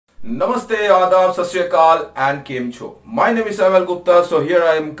Namaste, Adab, Sat Shri Akal and Kem Cho. My name is Samuel Gupta. So here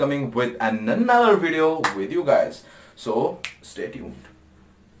I am coming with another video with you guys. So stay tuned.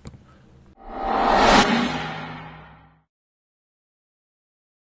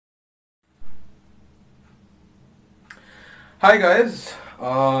 Hi guys,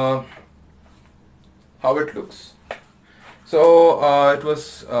 how it looks.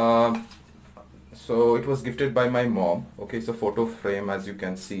 It was gifted by my mom. Okay, it's a photo frame, as you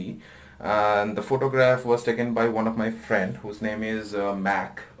can see, and the photograph was taken by one of my friend whose name is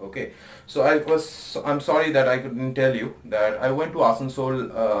Mack. Okay, I'm sorry that I couldn't tell you that I went to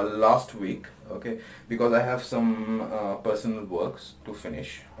Asansol last week. Okay, because I have some personal works to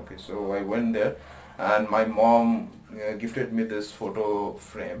finish. Okay, so I went there and my mom gifted me this photo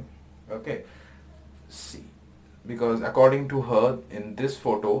frame. Okay, see, because according to her, in this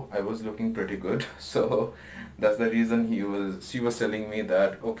photo I was looking pretty good. So that's the reason she was telling me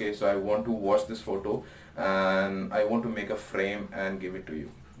that, okay, so I want to watch this photo and I want to make a frame and give it to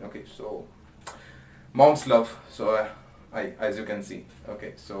you. Okay, so mom's love. So as you can see,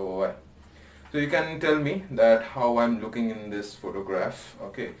 okay, so you can tell me that how I'm looking in this photograph.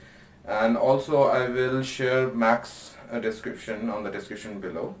 Okay, and also I will share Mack's description on the description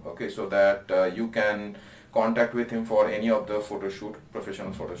below. Okay, so that you can contact with him for any of the photo shoot,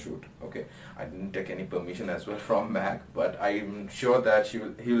 professional photo shoot. Okay, I didn't take any permission as well from Mack, but I'm sure that he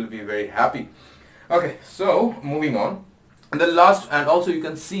will be very happy. Okay, so moving on. And also you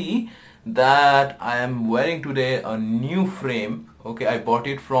can see that I am wearing today a new frame. Okay, I bought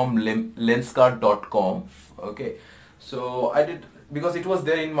it from lenskart.com. Okay, so I did, because it was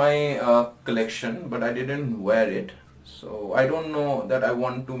there in my collection, but I didn't wear it. So I don't know, that I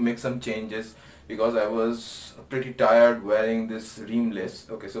want to make some changes because I was pretty tired wearing this rimless.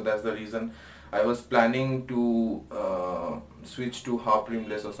 Okay, so that's the reason I was planning to switch to half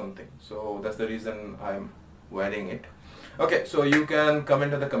rimless or something. So that's the reason I'm wearing it. Okay, so you can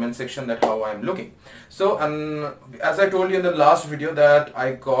comment in the comment section that how I'm looking. So as I told you in the last video that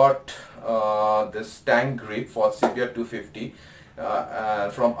I got this Tankgrip for CBR 250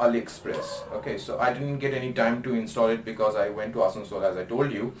 from AliExpress. Okay, so I didn't get any time to install it because I went to Asansol, as I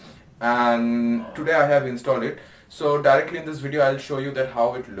told you, and today I have installed it. So directly in this video I'll show you that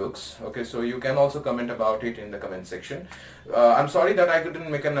how it looks. Okay, so you can also comment about it in the comment section. I'm sorry that I couldn't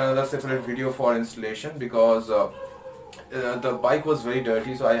make another separate video for installation because the bike was very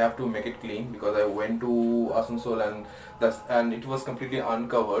dirty, so I have to make it clean because I went to Asansol and it was completely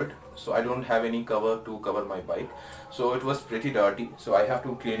uncovered, so I don't have any cover to cover my bike, so it was pretty dirty, so I have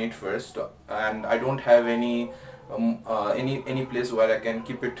to clean it first, and I don't have any place where I can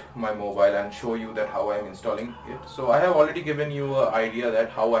keep it my mobile and show you that how I am installing it. So I have already given you an idea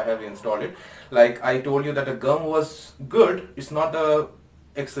that how I have installed it. Like I told you that the gum was good, it's not the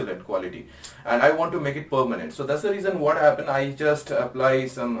excellent quality, and I want to make it permanent. So that's the reason what happened, I just apply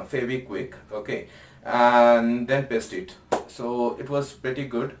some feviquick, okay, and then paste it. So it was pretty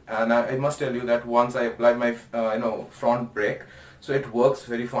good, and I must tell you that once I apply my front brake, so it works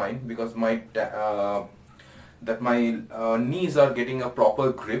very fine because my knees are getting a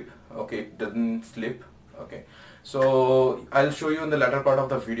proper grip. Okay, it doesn't slip. Okay, so I'll show you in the latter part of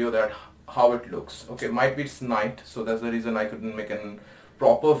the video that how it looks. Okay, might be it's night, so that's the reason I couldn't make a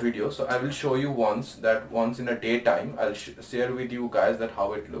proper video. So I will show you once in a daytime I'll share with you guys that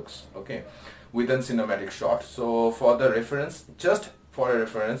how it looks. Okay, within cinematic shot. So for the reference, just for a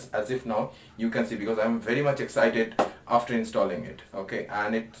reference, as if now you can see, because I'm very much excited after installing it. Okay,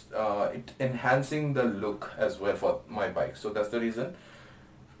 and it enhancing the look as well for my bike. So that's the reason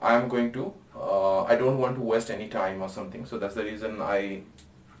I'm going to I don't want to waste any time or something. So that's the reason I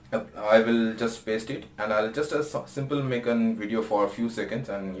will just paste it, and I'll just simple make a video for a few seconds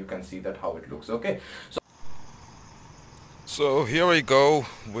and you can see that how it looks. Okay, so here we go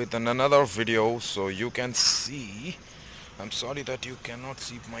with another video. So you can see, I'm sorry that you cannot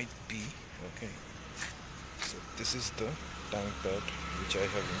see, might be. Okay, so this is the tank pad which I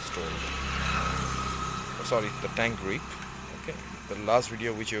have installed. Oh, sorry, the Tankgrip. Okay, the last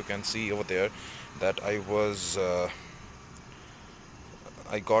video which you can see over there, that I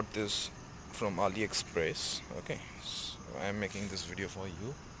got this from AliExpress. Okay, so I am making this video for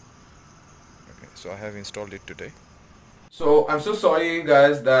you. Okay, so I have installed it today. So I'm so sorry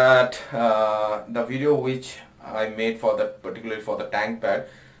guys that the video which I made for that, particularly for the tank pad,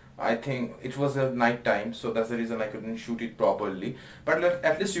 I think it was at night time, so that's the reason I couldn't shoot it properly, but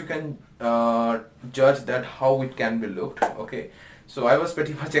at least you can judge that how it can be looked. Okay, so I was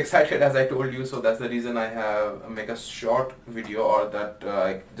pretty much excited, as I told you, so that's the reason I have make a short video, or that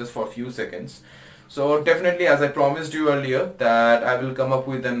just for a few seconds. So definitely, as I promised you earlier, that I will come up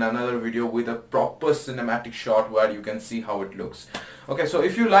with another video with a proper cinematic shot where you can see how it looks. Okay, so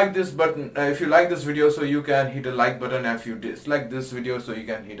if you like this button, if you like this video, so you can hit a like button. If you dislike this video, so you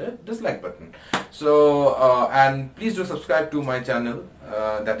can hit a dislike button. So and please do subscribe to my channel,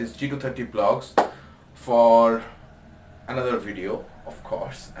 that is G230 Blogs, for another video, of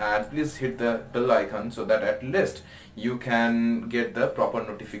course, and please hit the bell icon so that at least you can get the proper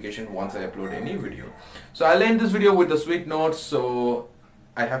notification once I upload any video. So I'll end this video with the sweet notes. So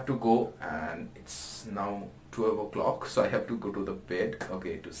I have to go, and it's now 12 o'clock, so I have to go to the bed,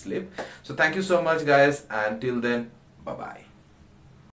 okay, to sleep. So thank you so much guys, and till then, bye bye.